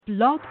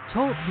Blog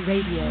Talk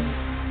Radio.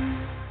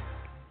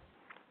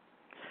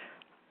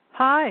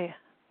 Hi,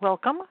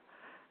 welcome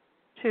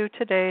to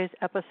today's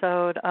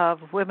episode of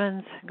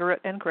Women's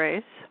Grit and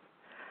Grace,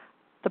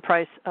 The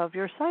Price of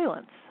Your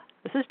Silence.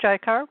 This is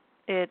JaiKaur.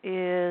 It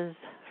is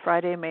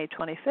Friday, May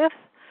 25th,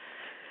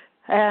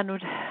 and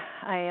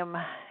I am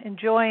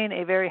enjoying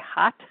a very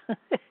hot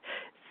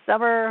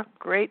summer,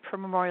 great for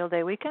Memorial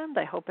Day weekend.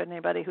 I hope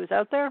anybody who's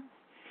out there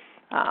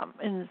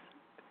is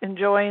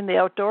enjoying the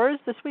outdoors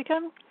this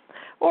weekend,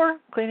 or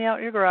cleaning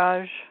out your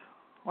garage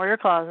or your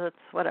closets,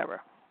 whatever.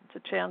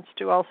 It's a chance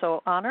to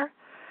also honor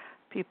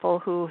people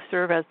who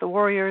serve as the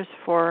warriors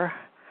for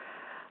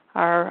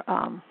our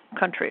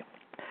country.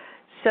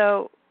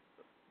 So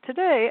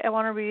today I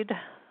want to read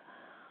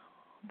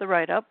the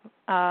write-up,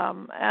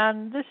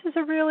 and this is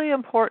a really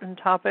important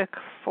topic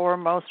for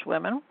most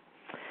women.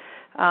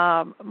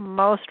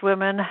 Most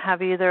women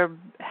have either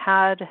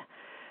had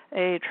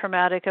a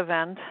traumatic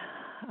event,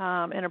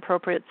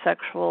 inappropriate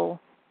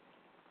sexual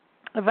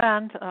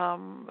event,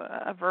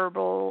 a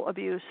verbal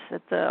abuse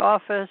at the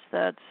office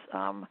that's,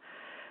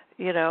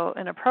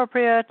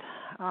 inappropriate,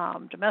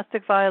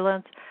 domestic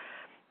violence.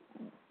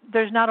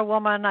 There's not a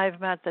woman I've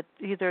met that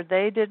either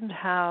they didn't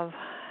have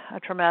a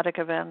traumatic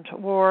event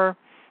or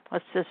a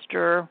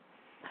sister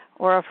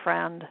or a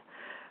friend.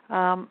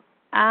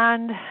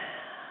 And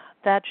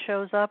that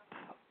shows up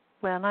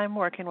when I'm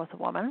working with a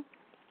woman.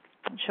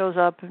 It shows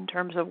up in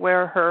terms of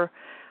where her,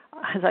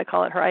 as I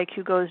call it, her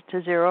IQ goes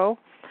to zero,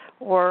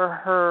 or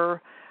her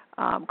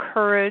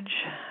courage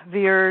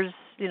veers,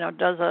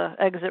 does a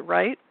exit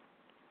right,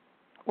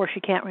 or she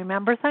can't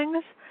remember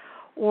things,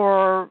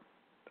 or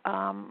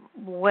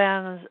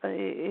when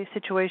a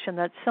situation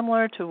that's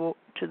similar to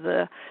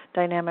the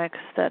dynamics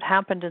that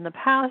happened in the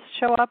past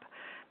show up,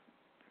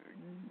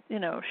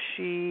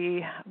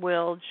 she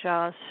will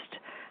just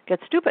get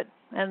stupid.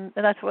 And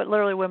that's what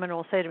literally women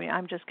will say to me,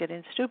 I'm just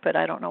getting stupid,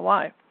 I don't know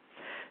why.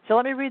 So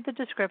let me read the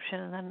description,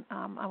 and then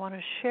I want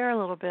to share a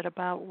little bit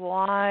about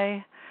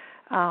why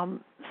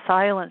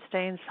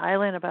staying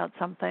silent about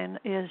something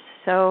is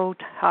so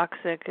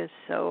toxic, is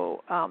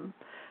so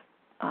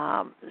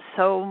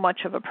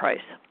much of a price.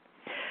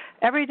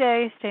 Every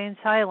day, staying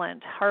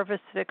silent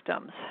harvests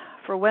victims.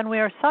 For when we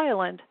are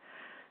silent,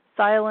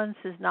 silence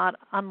is not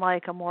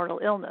unlike a mortal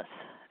illness,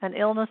 an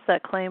illness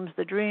that claims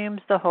the dreams,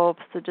 the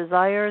hopes, the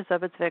desires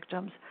of its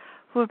victims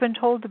who have been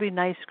told to be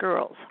nice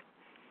girls.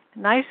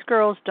 Nice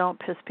girls don't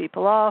piss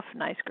people off,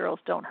 nice girls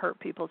don't hurt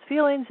people's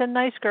feelings, and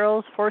nice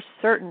girls, for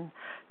certain,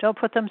 don't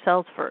put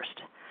themselves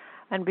first.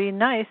 And being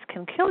nice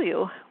can kill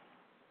you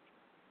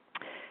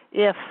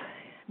if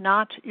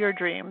not your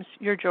dreams,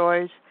 your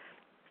joys,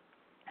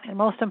 and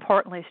most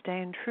importantly,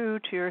 staying true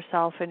to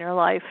yourself in your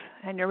life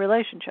and your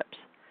relationships.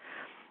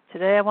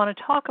 Today I want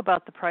to talk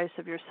about the price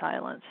of your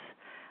silence,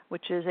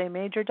 which is a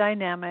major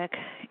dynamic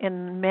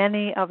in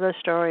many of the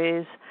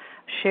stories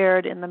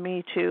shared in the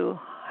Me Too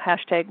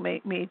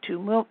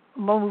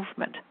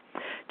movement.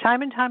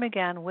 Time and time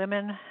again,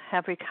 women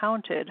have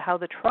recounted how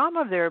the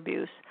trauma of their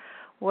abuse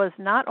was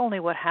not only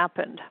what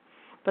happened,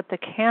 but the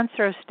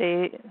cancer of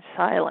staying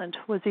silent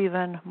was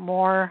even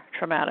more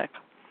traumatic.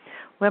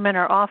 Women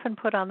are often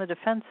put on the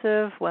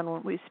defensive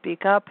when we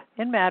speak up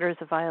in matters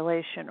of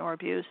violation or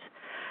abuse,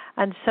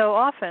 and so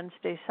often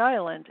stay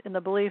silent in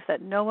the belief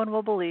that no one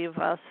will believe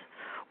us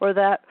or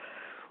that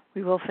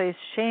we will face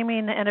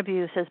shaming and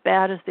abuse as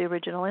bad as the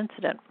original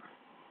incident.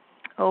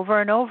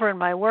 Over and over in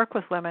my work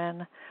with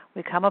women,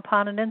 we come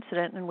upon an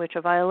incident in which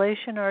a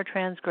violation or a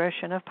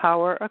transgression of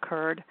power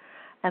occurred,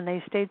 and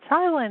they stayed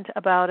silent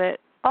about it,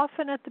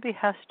 often at the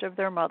behest of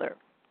their mother.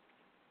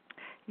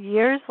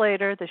 Years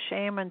later, the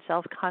shame and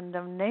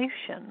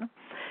self-condemnation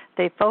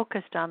they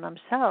focused on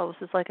themselves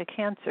is like a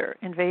cancer,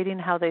 invading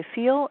how they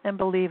feel and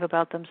believe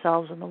about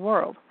themselves and the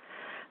world.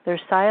 Their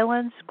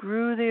silence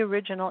grew the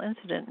original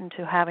incident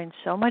into having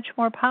so much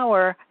more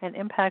power and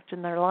impact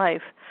in their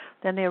life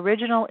than the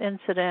original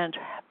incident,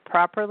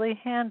 properly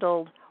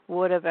handled,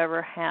 would have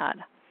ever had.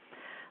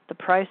 The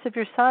price of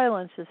your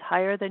silence is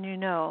higher than you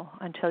know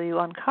until you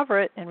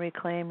uncover it and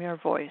reclaim your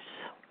voice.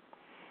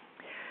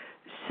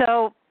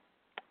 So,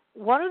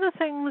 one of the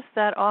things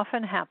that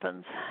often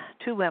happens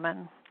to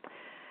women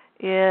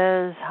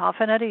is,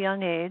 often at a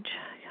young age,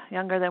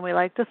 younger than we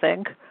like to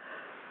think,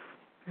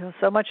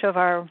 so much of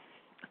our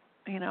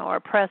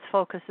press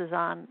focuses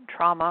on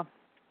trauma,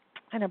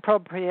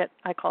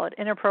 I call it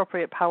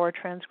inappropriate power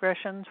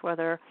transgressions,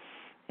 whether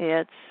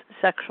it's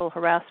sexual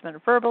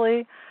harassment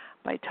verbally,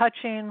 by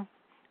touching,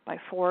 by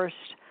forced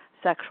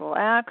sexual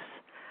acts.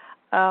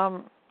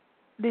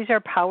 These are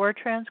power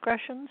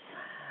transgressions.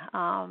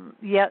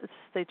 Yes,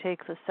 they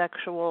take the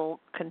sexual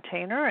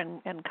container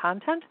and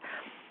content,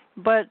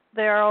 but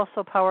they are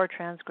also power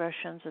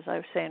transgressions, as I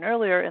was saying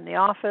earlier, in the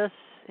office,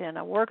 in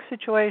a work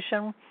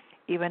situation,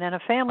 even in a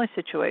family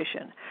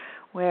situation,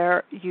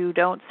 where you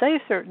don't say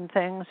certain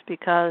things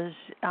because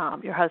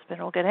your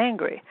husband will get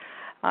angry,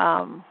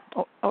 or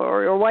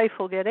your wife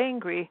will get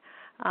angry,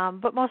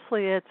 but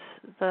mostly it's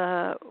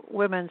the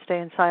women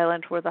staying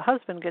silent where the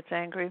husband gets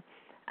angry,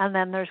 And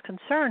then there's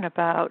concern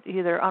about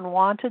either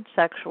unwanted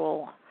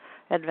sexual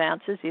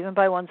advances, even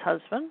by one's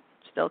husband,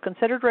 still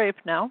considered rape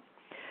now,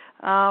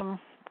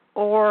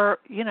 or,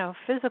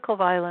 physical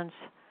violence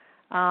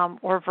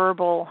or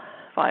verbal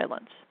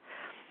violence.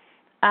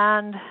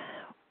 And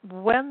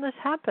when this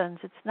happens,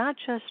 it's not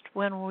just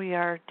when we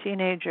are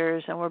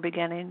teenagers and we're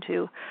beginning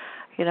to,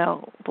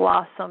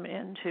 blossom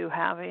into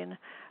having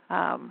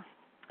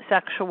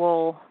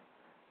sexual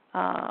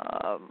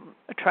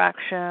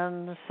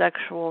attraction,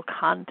 sexual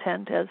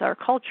content as our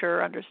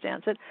culture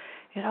understands it.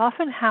 It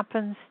often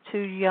happens to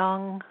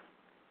young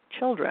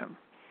children.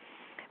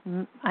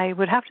 I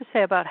would have to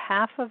say about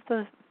half of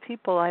the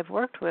people I've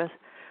worked with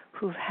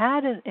who've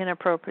had an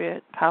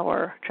inappropriate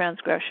power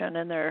transgression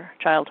in their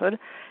childhood,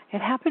 it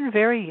happened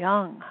very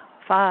young,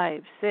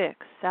 5,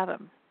 6,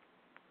 7,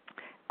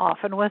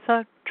 often with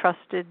a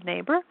trusted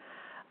neighbor,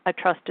 a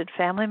trusted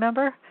family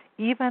member,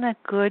 even a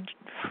good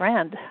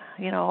friend,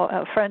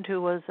 a friend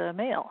who was a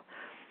male.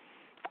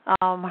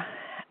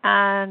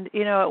 And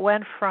it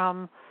went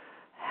from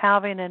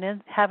having an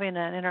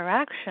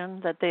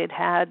interaction that they'd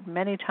had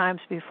many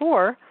times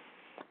before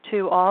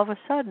to all of a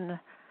sudden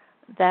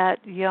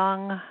that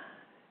young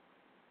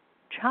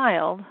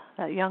child,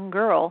 that young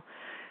girl,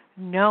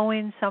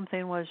 knowing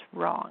something was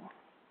wrong,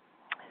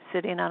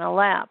 sitting on a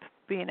lap,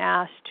 being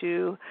asked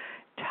to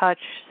touch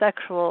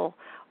sexual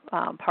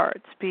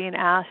parts, being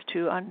asked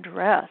to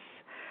undress.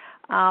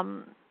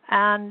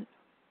 And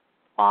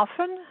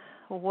often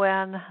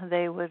when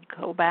they would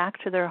go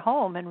back to their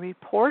home and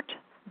report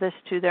this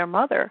to their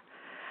mother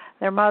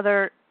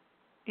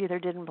either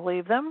didn't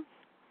believe them,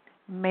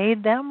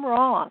 made them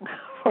wrong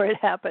for it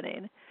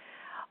happening,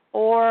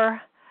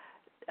 or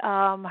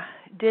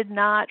did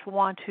not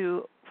want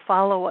to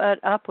follow it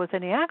up with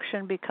any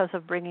action because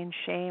of bringing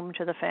shame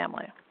to the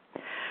family.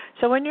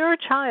 So when you're a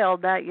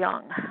child that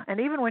young, and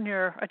even when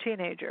you're a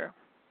teenager,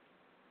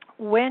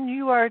 when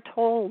you are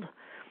told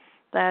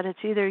that it's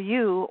either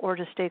you or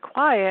to stay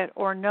quiet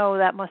or no,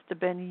 that must have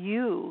been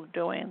you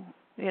doing,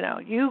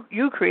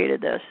 you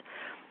created this,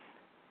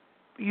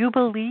 you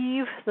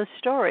believe the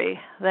story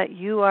that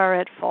you are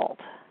at fault.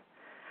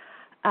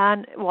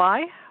 And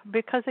why?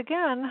 Because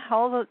again,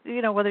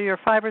 whether you're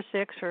 5 or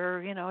 6 or,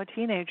 a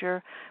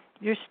teenager,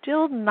 you're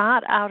still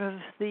not out of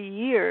the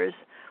years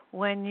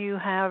when you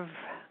have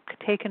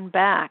taken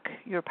back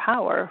your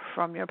power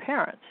from your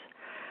parents.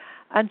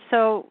 And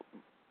so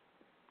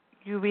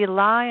you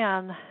rely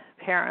on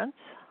parents,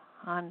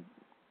 on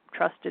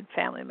trusted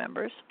family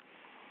members,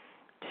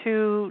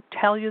 to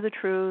tell you the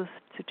truth,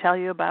 to tell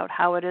you about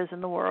how it is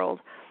in the world,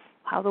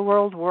 how the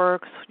world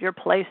works, your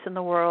place in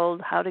the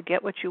world, how to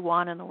get what you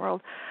want in the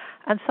world.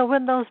 And so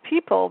when those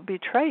people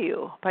betray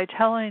you by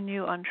telling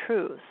you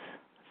untruths,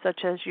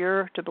 such as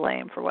you're to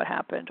blame for what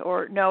happened,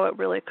 or no, it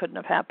really couldn't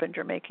have happened,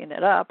 you're making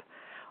it up,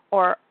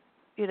 or,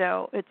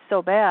 it's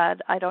so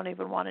bad, I don't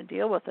even want to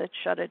deal with it,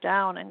 shut it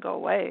down and go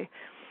away,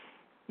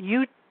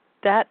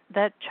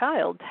 that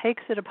child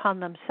takes it upon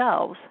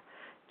themselves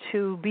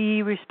to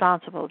be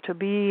responsible, to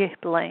be at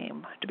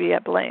blame, to be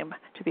at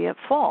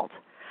fault,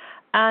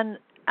 and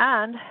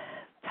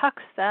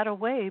tucks that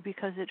away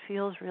because it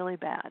feels really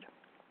bad.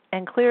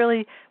 And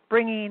clearly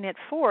bringing it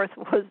forth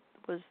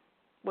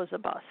was a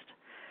bust.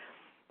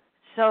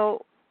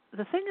 So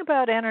the thing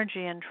about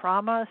energy and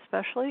trauma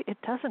especially, it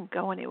doesn't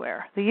go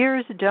anywhere. The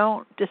years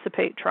don't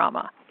dissipate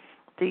trauma.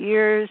 The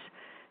years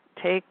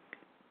take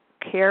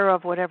care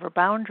of whatever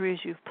boundaries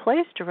you've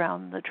placed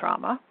around the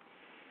trauma,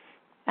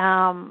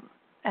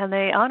 and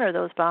they honor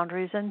those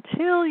boundaries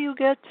until you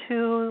get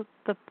to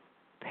the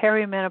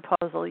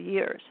perimenopausal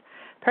years.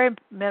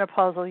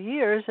 Perimenopausal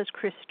years, as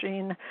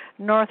Christine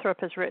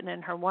Northrup has written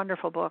in her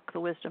wonderful book, The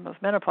Wisdom of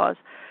Menopause,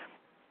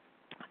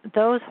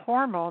 those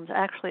hormones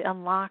actually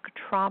unlock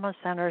trauma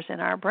centers in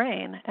our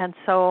brain. And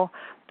so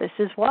this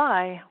is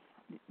why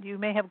you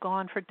may have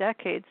gone for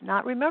decades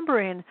not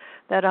remembering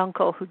that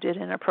uncle who did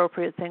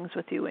inappropriate things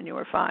with you when you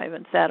were 5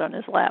 and sat on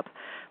his lap.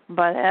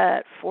 But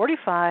at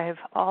 45,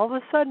 all of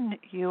a sudden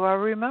you are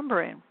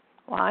remembering.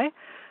 Why?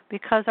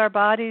 Because our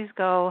bodies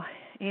go,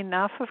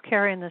 enough of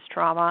carrying this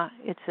trauma.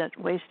 It's a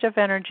waste of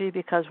energy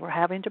because we're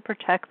having to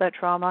protect that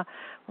trauma.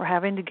 We're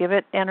having to give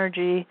it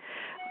energy.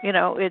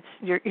 You're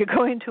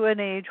going to an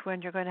age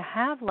when you're going to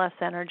have less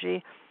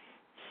energy.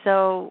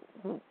 So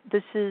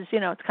this is,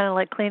 it's kind of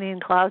like cleaning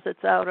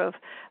closets out of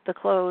the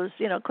clothes,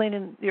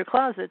 cleaning your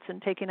closets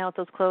and taking out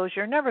those clothes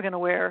you're never going to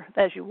wear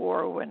as you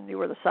wore when you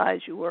were the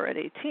size you were at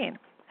 18.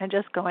 And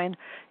just going,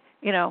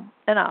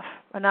 enough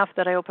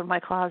that I open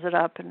my closet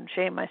up and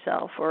shame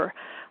myself or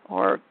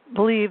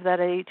believe that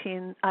at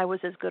 18 I was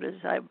as good as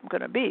I'm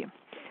going to be.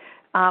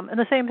 And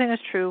the same thing is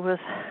true with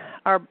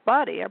our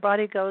body. Our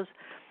body goes,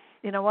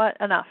 you know what,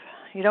 enough.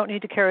 You don't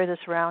need to carry this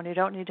around. You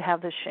don't need to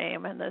have this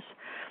shame and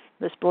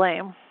this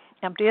blame.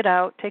 Empty it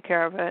out, take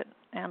care of it,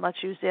 and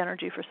let's use the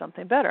energy for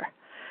something better.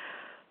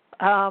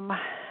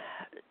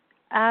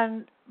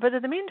 But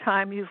in the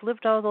meantime, you've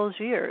lived all those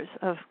years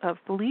of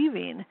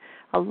believing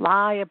a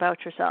lie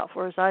about yourself,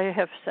 or as I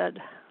have said,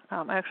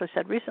 I actually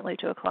said recently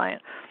to a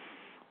client,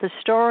 The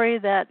story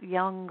that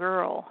young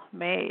girl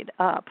made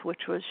up,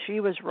 which was she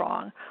was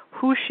wrong,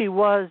 who she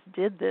was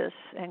did this,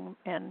 and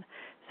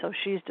so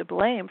she's to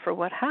blame for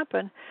what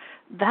happened,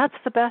 that's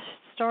the best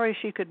story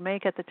she could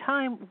make at the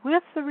time,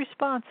 with the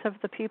response of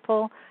the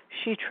people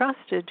she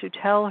trusted to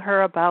tell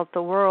her about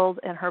the world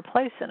and her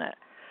place in it.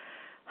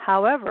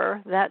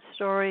 However, that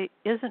story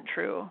isn't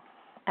true,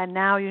 and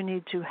now you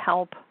need to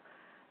help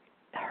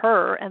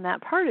her and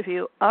that part of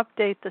you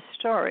update the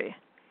story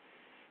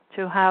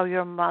to how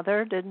your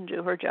mother didn't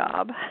do her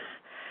job.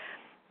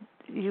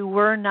 You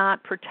were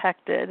not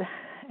protected,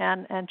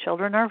 and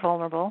children are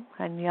vulnerable,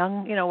 and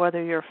young,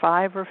 whether you're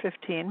 5 or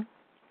 15,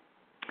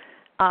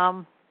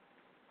 and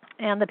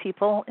the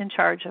people in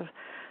charge of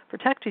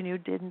protecting you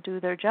didn't do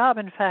their job.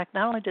 In fact,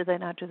 not only did they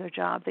not do their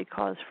job, they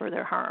caused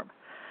further harm.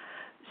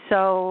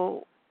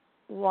 So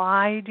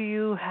why do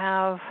you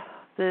have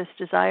this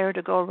desire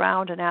to go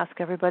around and ask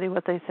everybody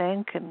what they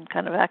think and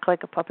kind of act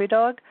like a puppy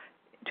dog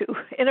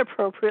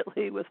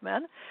inappropriately with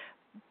men?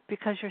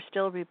 Because you're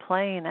still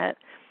replaying it,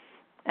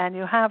 and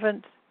you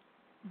haven't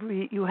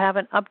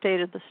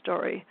updated the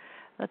story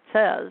that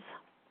says,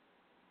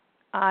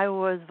 I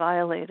was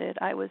violated,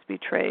 I was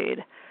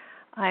betrayed,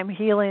 I'm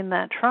healing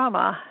that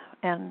trauma,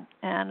 and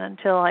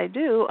until I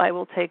do, I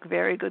will take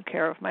very good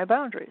care of my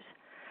boundaries.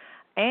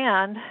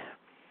 And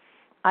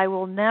I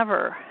will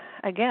never,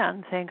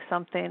 again, think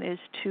something is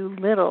too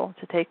little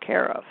to take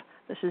care of.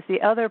 This is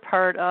the other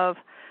part of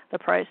the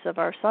price of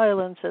our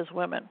silence as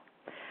women.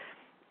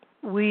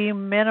 We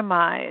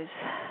minimize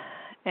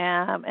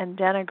and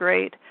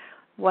denigrate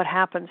what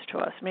happens to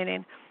us,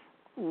 meaning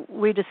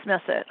we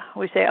dismiss it.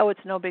 We say, oh,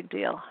 it's no big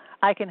deal.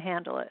 I can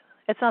handle it.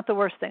 It's not the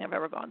worst thing I've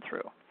ever gone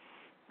through,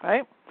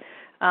 right?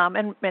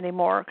 And many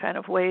more kind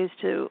of ways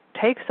to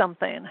take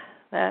something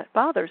that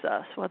bothers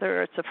us,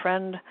 whether it's a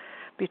friend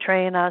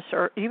betraying us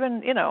or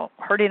even,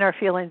 hurting our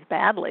feelings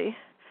badly,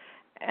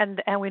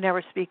 and we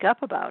never speak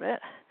up about it,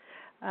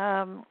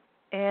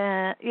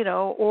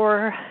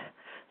 or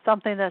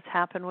something that's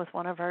happened with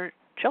one of our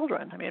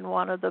children. I mean,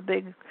 one of the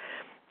big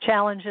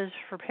challenges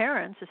for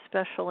parents,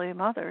 especially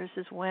mothers,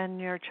 is when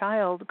your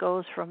child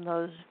goes from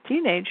those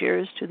teenage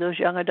years to those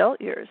young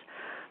adult years.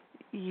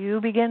 You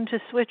begin to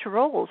switch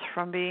roles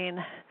from being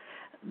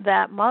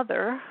that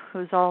mother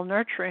who's all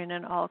nurturing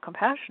and all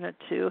compassionate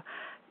to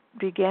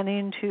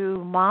beginning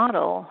to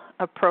model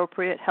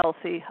appropriate,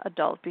 healthy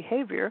adult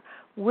behavior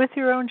with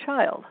your own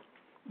child.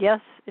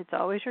 Yes, it's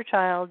always your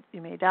child.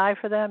 You may die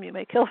for them, you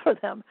may kill for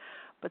them,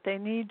 but they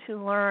need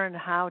to learn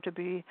how to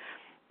be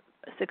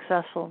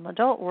successful in the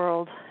adult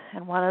world.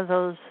 And one of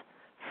those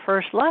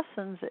first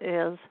lessons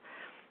is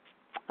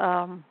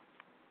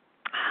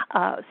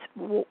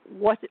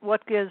what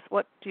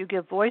do you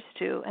give voice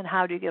to, and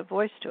how do you give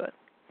voice to it?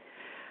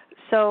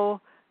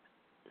 So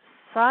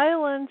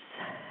silence,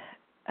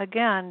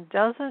 again,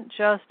 doesn't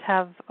just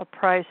have a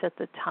price at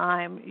the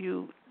time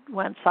you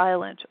went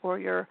silent,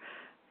 or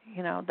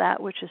that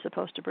which is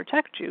supposed to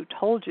protect you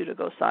told you to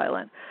go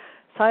silent.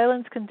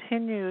 Silence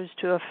continues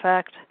to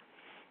affect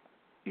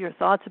your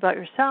thoughts about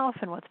yourself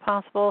and what's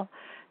possible.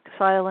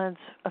 Silence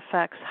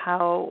affects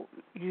how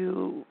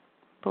you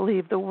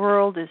believe the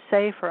world is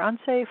safe or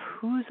unsafe,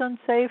 who's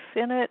unsafe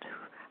in it,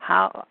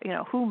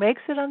 who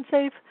makes it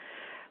unsafe.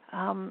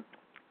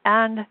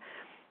 And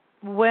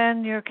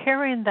when you're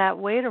carrying that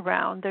weight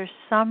around, there's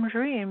some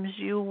dreams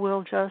you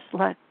will just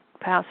let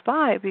pass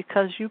by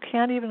because you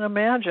can't even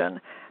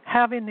imagine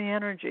having the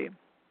energy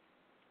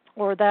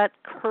or that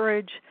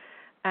courage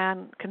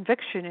and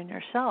conviction in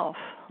yourself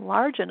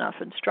large enough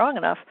and strong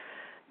enough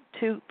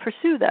to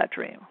pursue that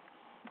dream.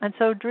 And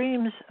so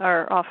dreams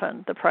are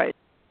often the price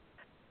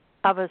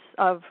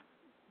of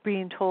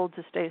being told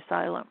to stay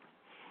silent.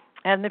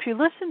 And if you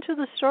listen to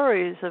the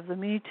stories of the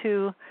Me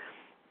Too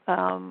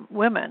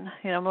women,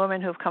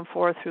 women who have come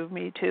forth through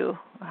Me Too,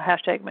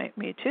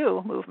 #Me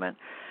Too movement,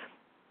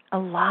 a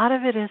lot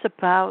of it is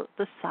about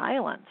the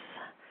silence.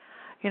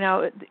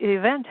 The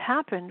event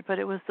happened, but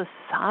it was the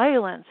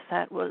silence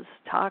that was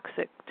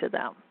toxic to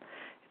them.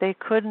 They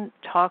couldn't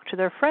talk to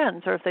their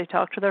friends, or if they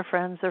talked to their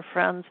friends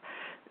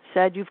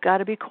said, you've got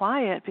to be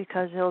quiet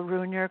because it'll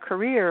ruin your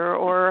career,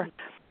 or,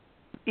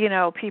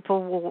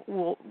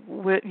 people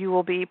you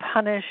will be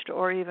punished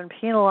or even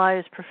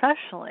penalized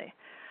professionally.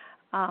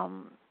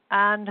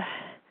 And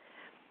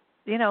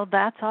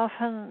that's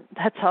often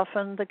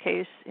the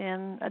case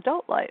in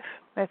adult life.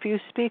 If you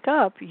speak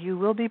up, you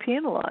will be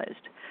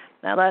penalized.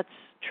 Now, that's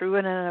true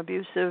in an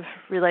abusive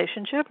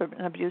relationship,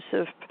 an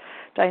abusive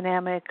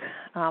dynamic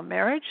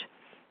marriage.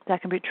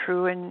 That can be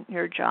true in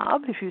your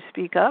job. If you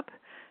speak up,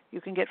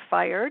 you can get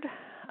fired,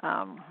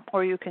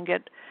 or you can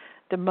get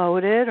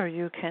demoted, or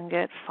you can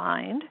get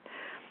fined.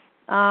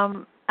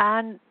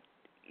 And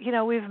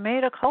we've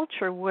made a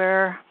culture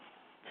where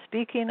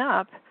speaking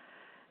up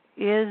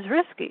is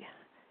risky.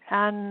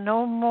 And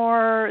no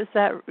more is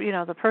that,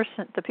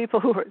 the people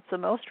who it's the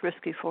most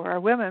risky for are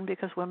women,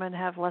 because women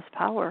have less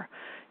power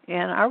in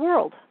our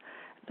world.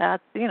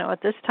 That,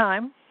 at this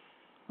time,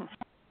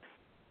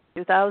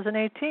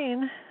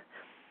 2018,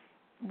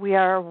 we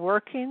are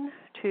working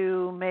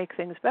to make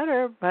things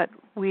better, but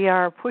we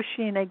are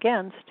pushing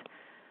against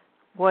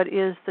what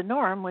is the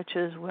norm, which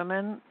is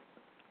women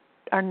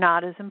are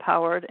not as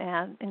empowered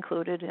and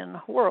included in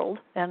the world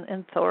and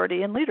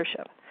authority and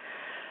leadership.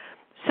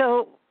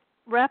 So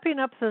wrapping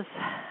up this,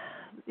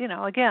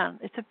 again,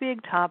 it's a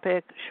big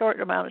topic, short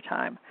amount of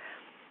time.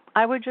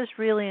 I would just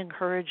really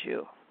encourage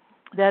you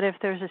that if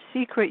there's a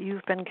secret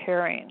you've been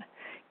carrying,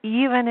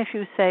 even if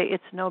you say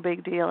it's no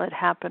big deal, it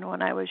happened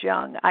when I was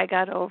young, I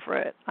got over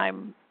it,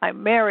 I'm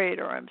married,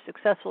 or I'm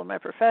successful in my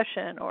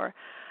profession, or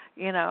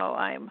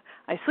I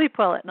sleep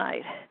well at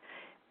night.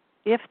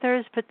 But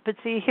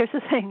see, here's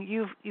the thing: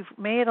 you've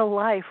made a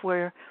life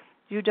where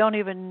you don't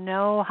even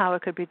know how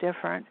it could be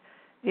different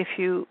if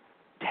you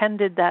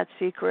tended that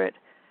secret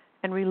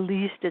and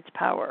released its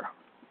power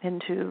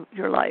into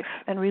your life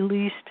and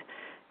released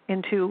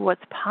into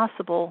what's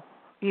possible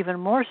even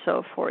more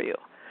so for you.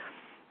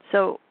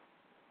 So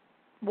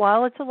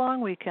while it's a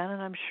long weekend,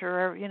 and I'm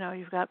sure,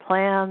 you've got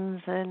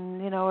plans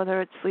and,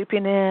 whether it's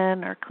sleeping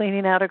in or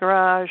cleaning out a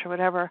garage or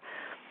whatever,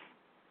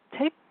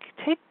 take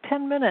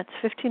 10 minutes,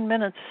 15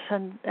 minutes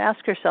and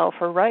ask yourself,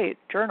 or write,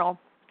 journal,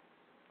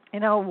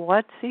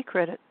 what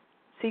secrets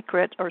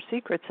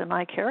am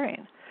I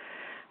carrying?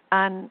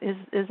 And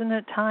isn't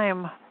it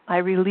time I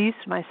release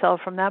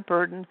myself from that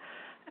burden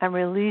and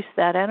release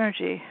that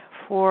energy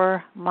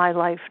for my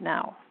life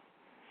now?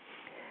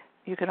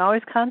 You can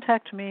always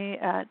contact me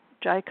at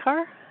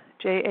JaiKaur,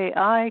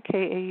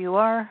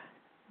 JaiKaur.com.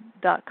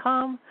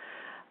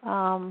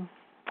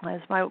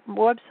 As my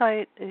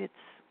website,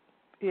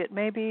 it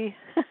may be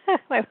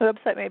my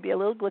website may be a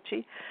little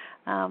glitchy.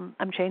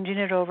 I'm changing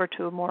it over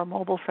to a more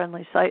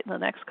mobile-friendly site in the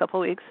next couple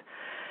of weeks.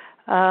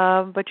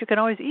 But you can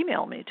always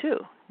email me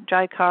too,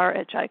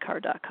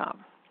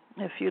 JaiKaur@JaiKaur.com,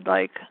 if you'd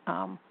like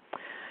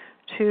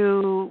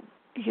to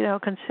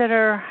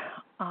consider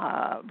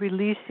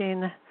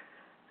releasing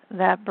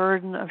that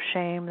burden of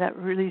shame,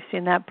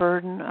 releasing that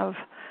burden of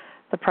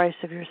the price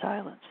of your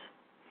silence.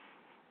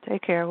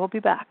 Take care. We'll be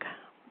back.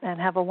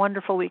 And have a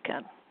wonderful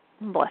weekend.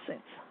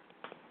 Blessings.